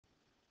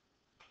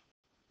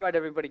Right,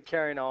 everybody,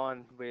 carrying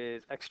on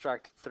with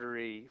extract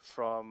 3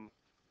 from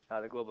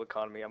the global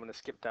economy. I'm going to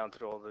skip down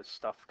through all this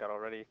stuff I've got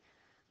already.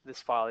 This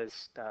file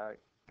is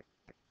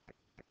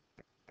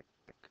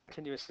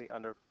continuously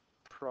under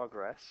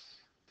progress.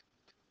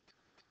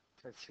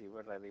 Let's see,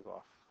 where did I leave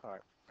off? All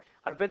right.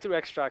 I've been through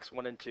extracts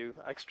 1 and 2.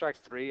 Extract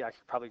 3, I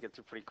could probably get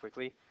through pretty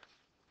quickly,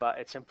 but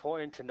it's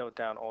important to note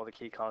down all the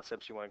key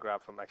concepts you want to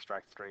grab from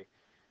extract 3.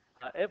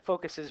 It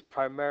focuses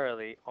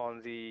primarily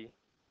on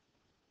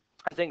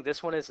I think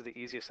this one is the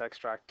easiest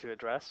extract to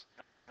address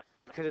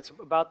because it's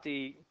about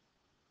the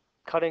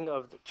cutting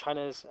of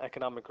China's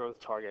economic growth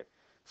target.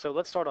 So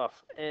let's start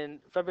off. In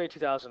February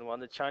 2001,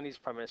 the Chinese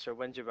Prime Minister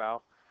Wen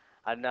Jiabao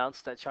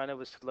announced that China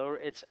was to lower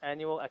its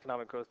annual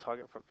economic growth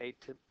target from 8%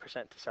 to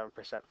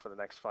 7% for the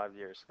next 5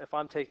 years. If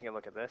I'm taking a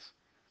look at this,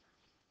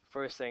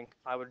 first thing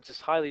I would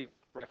just highly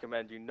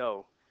recommend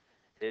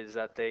is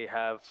that they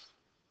have,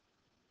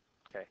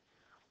 okay,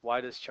 why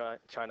does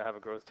China have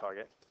a growth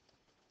target?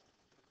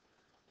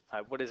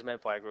 What is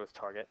meant by a growth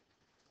target?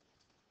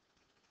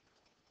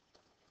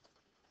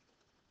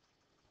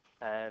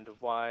 And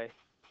why,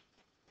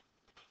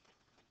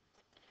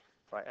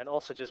 right, and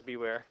also just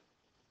beware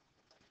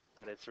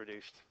that it's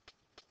reduced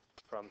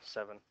from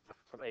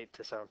 8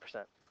 to 7%.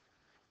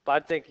 But I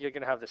think you're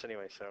going to have this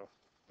anyway, so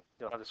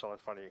you'll have this all in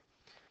front of you.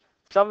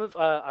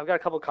 I've got a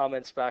couple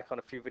comments back on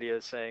a few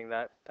videos saying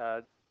that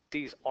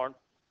these are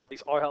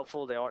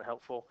helpful, they aren't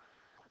helpful.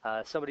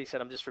 Somebody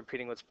said I'm just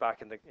repeating what's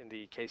back in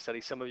the case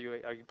study. Some of you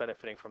are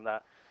benefiting from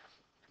that.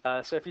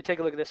 So if you take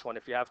a look at this one,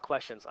 if you have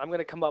questions, I'm going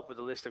to come up with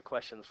a list of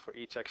questions for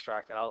each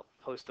extract, and I'll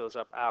post those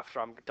up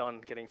after I'm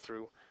done getting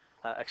through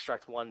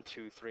extract 1,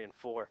 2, 3, and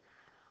 4.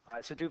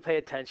 So do pay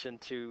attention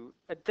to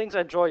things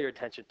I draw your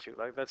attention to.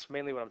 Like that's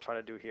mainly what I'm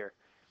trying to do here.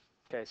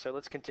 Okay, so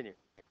let's continue.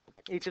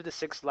 Each of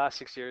the last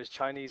 6 years,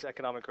 Chinese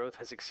economic growth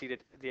has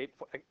exceeded the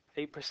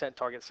 8%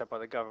 target set by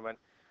the government,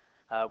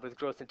 with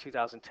growth in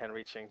 2010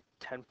 reaching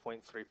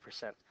 10.3%.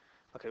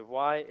 Okay,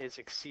 why is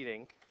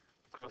exceeding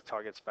growth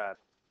targets bad?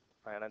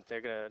 Right, and they're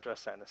going to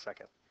address that in a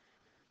second.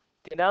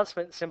 The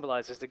announcement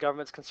symbolizes the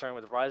government's concern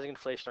with rising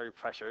inflationary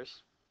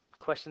pressures,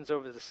 questions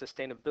over the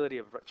sustainability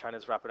of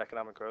China's rapid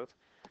economic growth,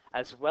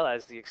 as well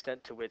as the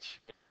extent to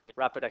which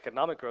rapid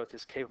economic growth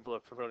is capable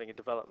of promoting a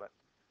development.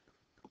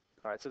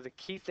 All right, so the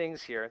key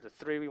things here, the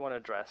three we want to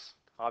address,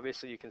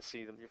 obviously you can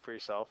see them for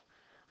yourself.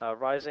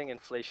 Rising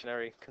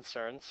inflationary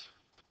concerns,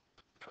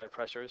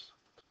 pressures,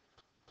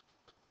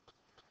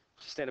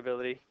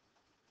 sustainability,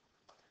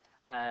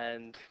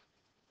 and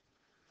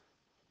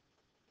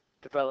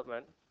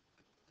development,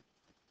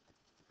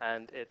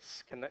 and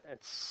its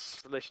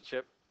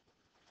relationship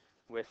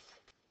with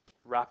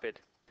rapid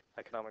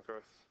economic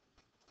growth.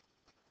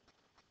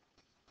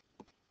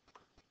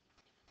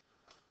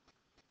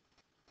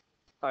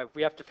 All right,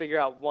 we have to figure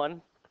out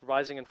one,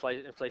 rising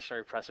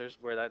inflationary pressures,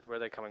 where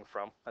they're coming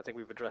from. I think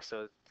we've addressed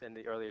those in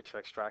the earlier two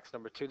extracts.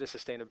 Number two, the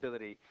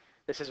sustainability.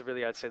 This is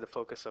really, I'd say, the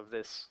focus of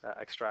this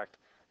extract,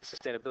 the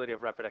sustainability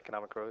of rapid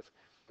economic growth.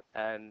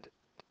 And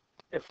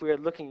if we're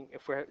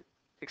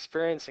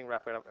experiencing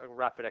rapid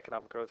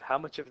economic growth, how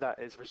much of that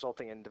is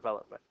resulting in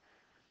development?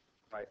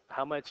 Right?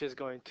 How much is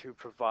going to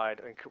provide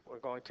and we're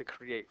going to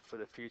create for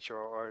the future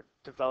or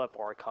develop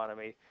our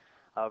economy,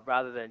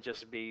 rather than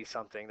just be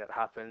something that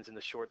happens in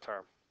the short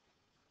term?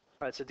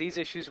 All right, so these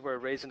issues were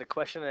raised in the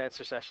question and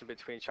answer session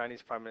between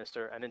Chinese Prime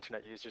Minister and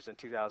internet users in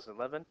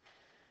 2011.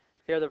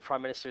 Here are the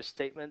Prime Minister's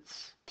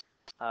statements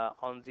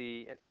in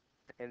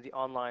the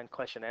online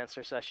question and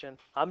answer session.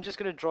 I'm just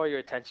going to draw your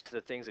attention to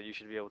the things that you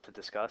should be able to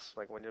discuss,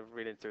 like when you're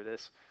reading through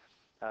this,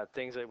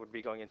 things that would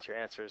be going into your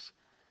answers.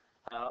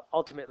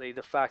 Ultimately,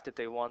 the fact that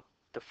they want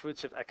the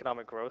fruits of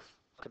economic growth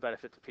to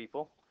benefit the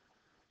people,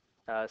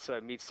 so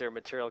it meets their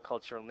material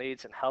cultural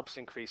needs and helps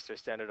increase their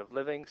standard of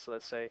living. So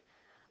let's say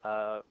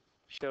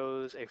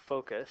shows a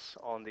focus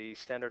on the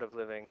standard of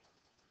living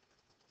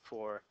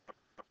for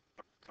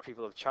the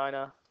people of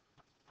China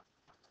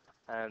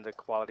and their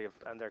quality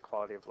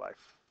of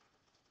life.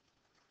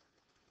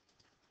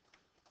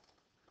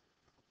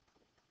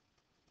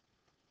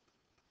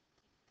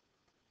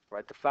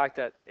 Right, the fact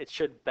that it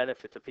should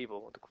benefit the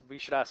people. We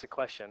should ask the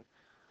question: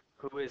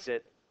 who is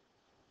it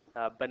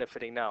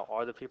benefiting now?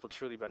 Are the people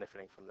truly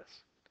benefiting from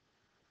this?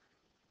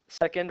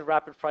 Second,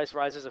 rapid price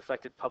rises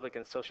affected public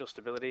and social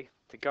stability.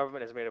 The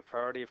government has made a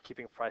priority of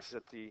keeping prices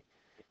at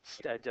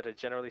a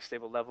generally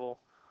stable level.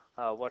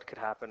 What could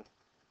happen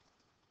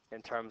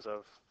in terms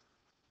of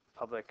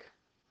public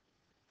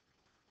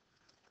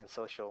and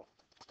social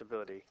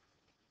stability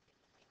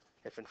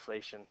if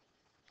inflation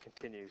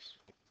continues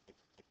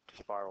to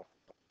spiral,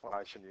 or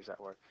I shouldn't use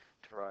that word,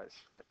 to rise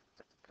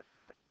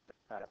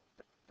at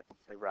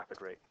a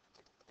rapid rate?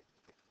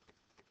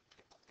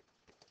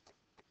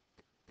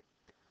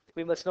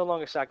 We must no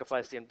longer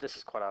sacrifice this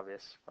is quite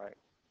obvious, right?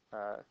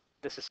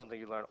 This is something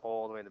you learn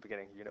all the way in the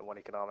beginning, Unit 1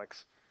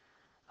 Economics.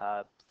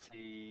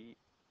 The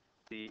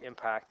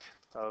impact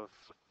of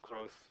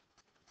growth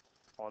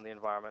on the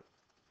environment.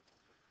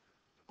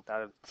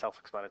 That is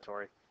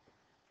self-explanatory.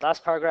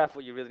 Last paragraph,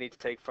 what you really need to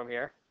take from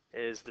here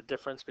is the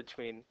difference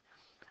between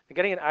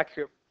getting an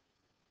accurate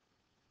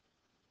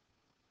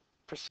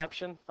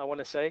perception, I want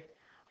to say,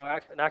 or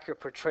an accurate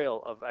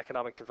portrayal of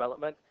economic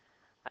development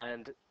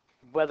and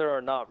whether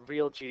or not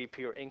real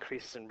GDP or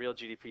increases in real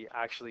GDP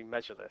actually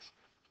measure this.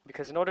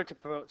 Because in order to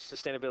promote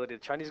sustainability, the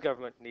Chinese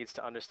government needs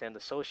to understand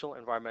the social,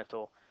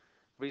 environmental,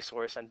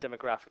 resource, and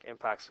demographic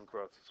impacts of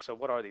growth. So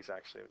what are these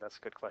actually? That's a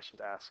good question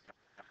to ask.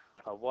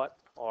 What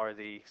are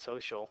the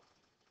social,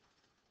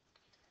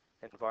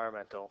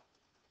 environmental,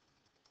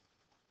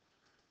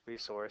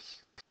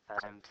 resource,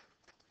 and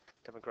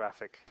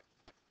demographic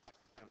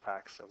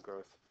impacts of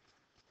growth?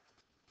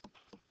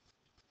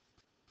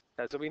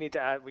 So we need to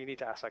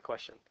ask that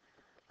question.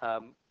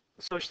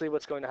 Socially,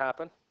 what's going to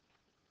happen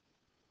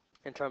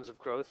in terms of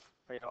growth?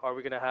 Are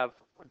we going to have,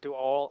 do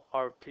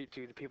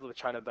the people of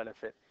China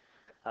benefit?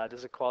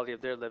 Does the quality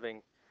of their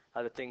living,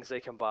 the things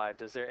they can buy,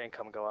 does their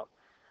income go up?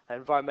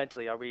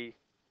 Environmentally, are we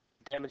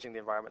damaging the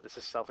environment? This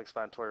is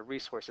self-explanatory.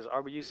 Resources,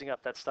 are we using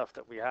up that stuff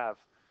that we have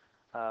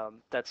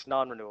that's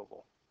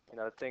non-renewable?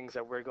 Things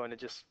that we're going to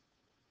just,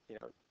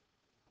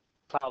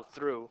 plow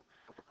through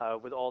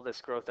with all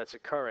this growth that's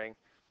occurring,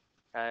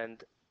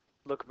 and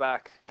look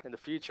back in the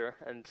future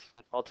and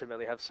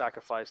ultimately have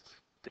sacrificed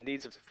the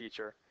needs of the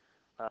future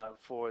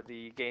for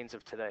the gains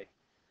of today,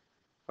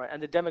 right?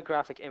 And the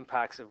demographic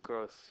impacts of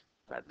growth.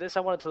 This I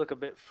wanted to look a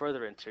bit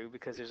further into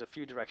because there's a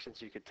few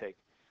directions you could take.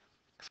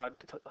 So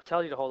I'll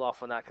tell you to hold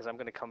off on that because I'm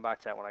going to come back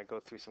to that when I go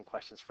through some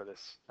questions for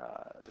this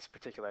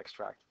particular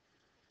extract.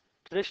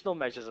 Traditional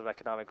measures of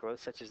economic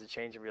growth, such as the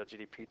change in real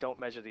GDP, don't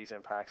measure these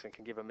impacts and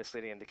can give a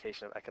misleading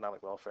indication of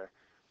economic welfare.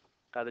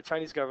 The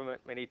Chinese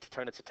government may need to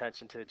turn its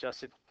attention to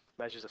adjusted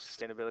measures of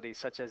sustainability,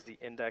 such as the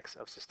Index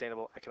of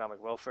Sustainable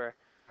Economic Welfare,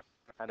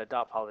 and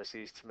adopt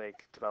policies to make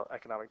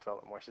economic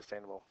development more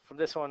sustainable. From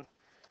this one,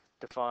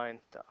 define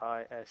the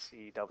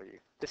ISEW.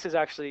 This is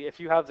actually, if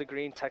you have the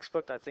green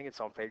textbook, I think it's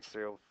on page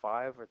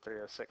 305 or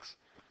 306.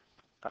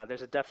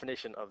 There's a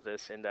definition of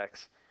this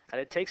index,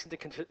 and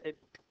it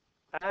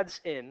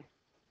adds in,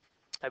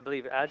 I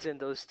believe, it adds in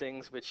those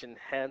things which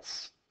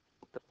enhance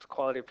the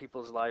quality of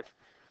people's life,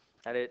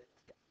 and it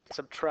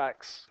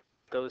subtracts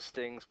those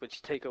things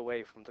which take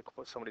away from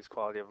somebody's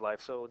quality of life.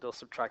 So they'll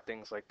subtract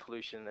things like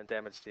pollution and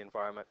damage to the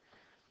environment,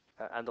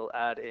 and they'll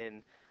add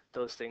in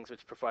those things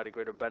which provide a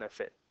greater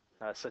benefit,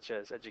 such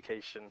as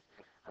education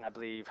and I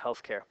believe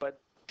healthcare. But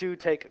do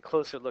take a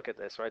closer look at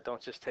this, right? Don't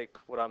just take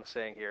what I'm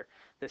saying here.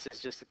 This is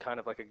just kind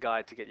of like a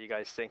guide to get you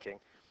guys thinking.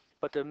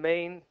 But the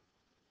main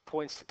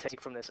points to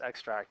take from this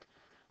extract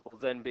will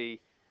then be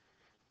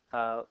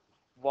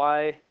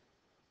why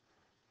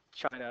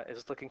China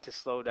is looking to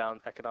slow down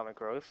economic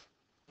growth,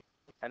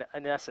 and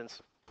in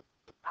essence,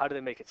 how do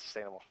they make it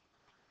sustainable,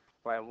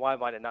 right? And why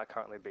might it not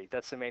currently be?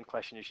 That's the main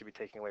question you should be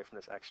taking away from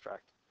this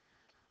extract.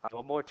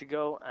 One more to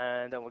go,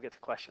 and then we'll get to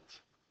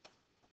questions.